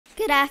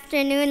Good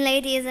afternoon,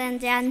 ladies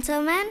and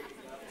gentlemen.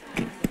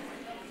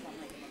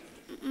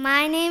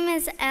 My name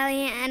is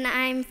Ellie, and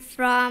I'm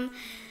from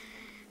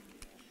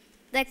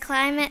the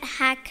Climate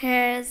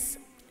Hackers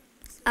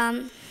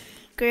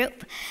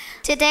group.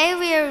 Today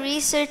we are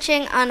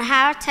researching on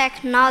how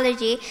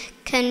technology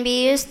can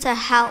be used to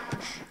help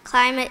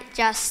climate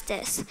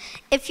justice.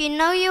 If you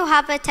know you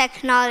have a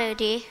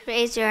technology,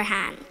 raise your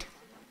hand.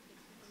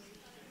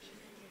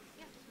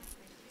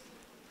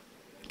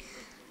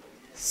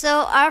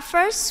 So our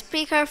first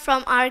speaker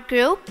from our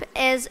group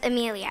is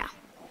Amelia.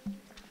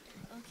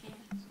 Okay.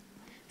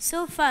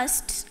 So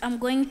first, I'm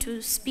going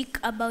to speak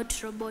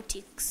about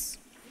robotics.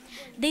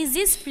 There's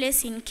this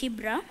place in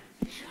Kibra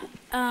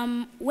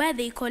where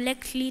they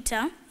collect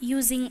litter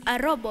using a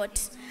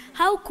robot.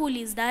 How cool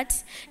is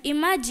that?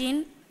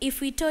 Imagine if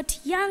we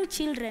taught young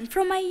children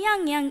from a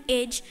young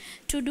age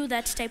to do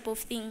that type of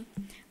thing.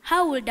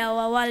 How would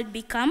our world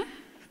become?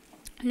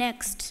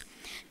 Next,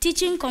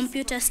 teaching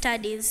computer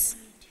studies.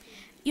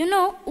 You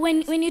know,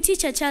 when you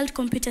teach a child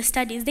computer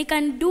studies, they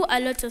can do a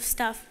lot of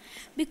stuff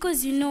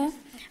because, you know,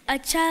 a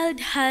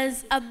child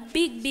has a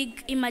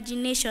big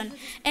imagination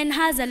and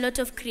has a lot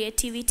of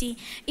creativity.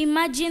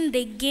 Imagine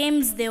the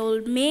games they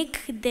will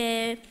make,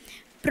 the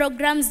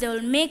programs they will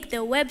make,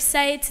 the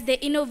websites,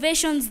 the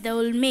innovations they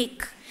will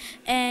make.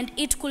 And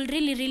it could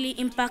really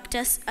impact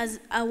us as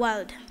a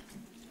world.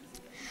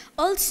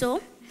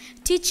 Also,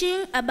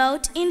 teaching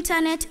about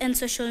internet and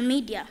social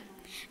media.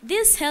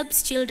 This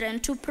helps children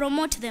to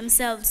promote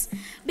themselves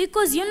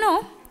because, you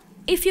know,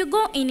 if you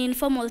go in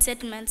informal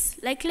settlements,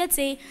 like let's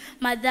say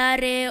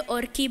Madare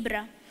or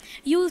Kibra,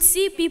 you'll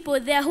see people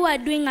there who are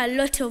doing a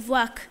lot of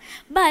work,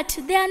 but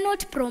they are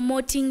not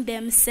promoting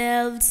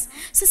themselves.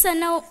 So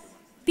now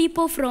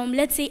people from,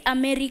 let's say,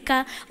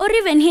 America, or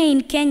even here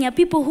in Kenya,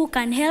 people who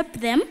can help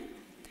them,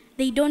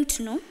 they don't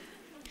know.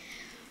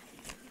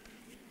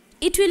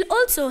 It will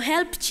also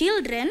help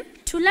children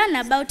to learn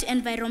about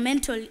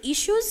environmental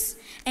issues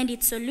and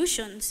its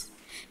solutions.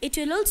 It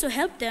will also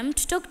help them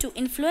to talk to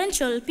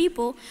influential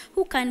people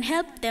who can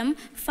help them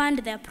fund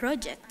their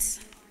projects.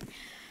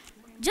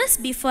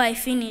 Just before I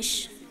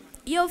finish,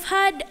 you've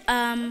heard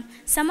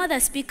some other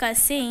speakers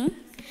saying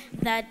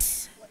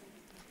that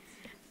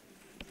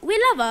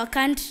we love our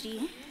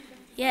country,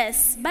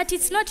 yes, but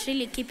it's not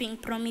really keeping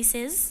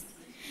promises.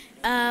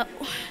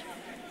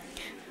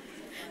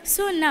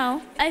 So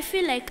now, I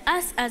feel like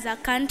us as a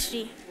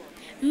country,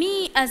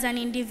 me as an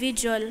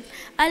individual,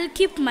 I'll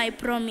keep my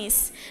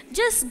promise.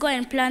 Just go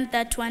and plant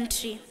that one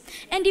tree.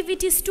 And if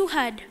it is too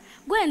hard,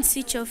 go and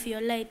switch off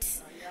your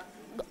lights.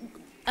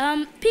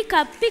 Pick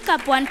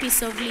up one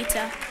piece of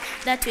litter.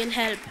 That will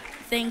help.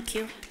 Thank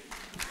you.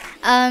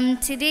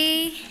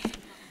 Today,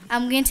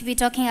 I'm going to be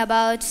talking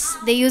about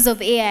the use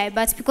of AI,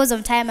 but because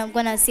of time, I'm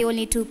going to say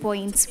only 2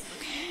 points.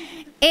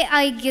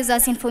 AI gives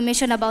us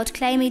information about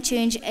climate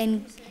change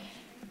and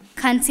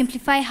can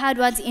simplify hard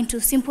words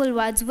into simple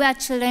words where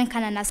children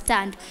can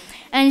understand,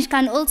 and it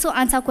can also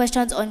answer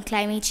questions on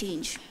climate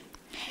change.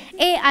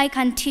 AI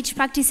can teach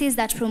practices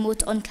that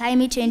promote on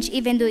climate change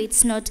even though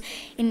it's not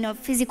in a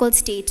physical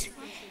state.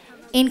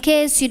 In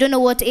case you don't know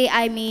what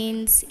AI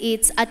means,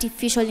 it's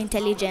artificial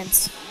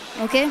intelligence,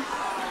 okay?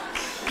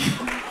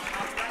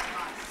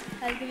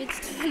 I'll give it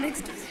to the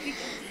next speaker.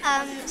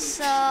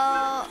 So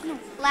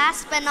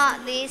last but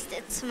not least,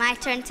 it's my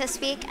turn to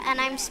speak,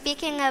 and I'm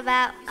speaking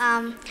about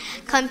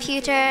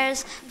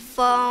computers,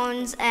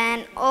 phones,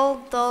 and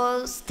all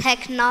those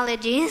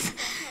technologies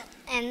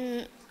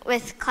and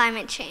with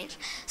climate change.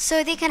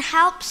 So they can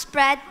help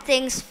spread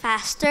things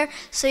faster,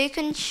 so you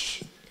can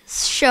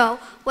show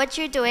what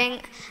you're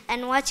doing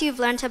and what you've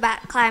learned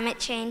about climate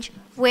change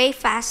way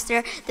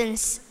faster than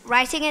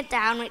writing it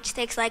down, which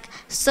takes like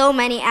so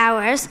many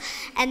hours,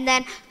 and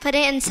then put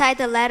it inside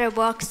the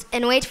letterbox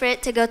and wait for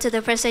it to go to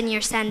the person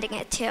you're sending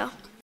it to.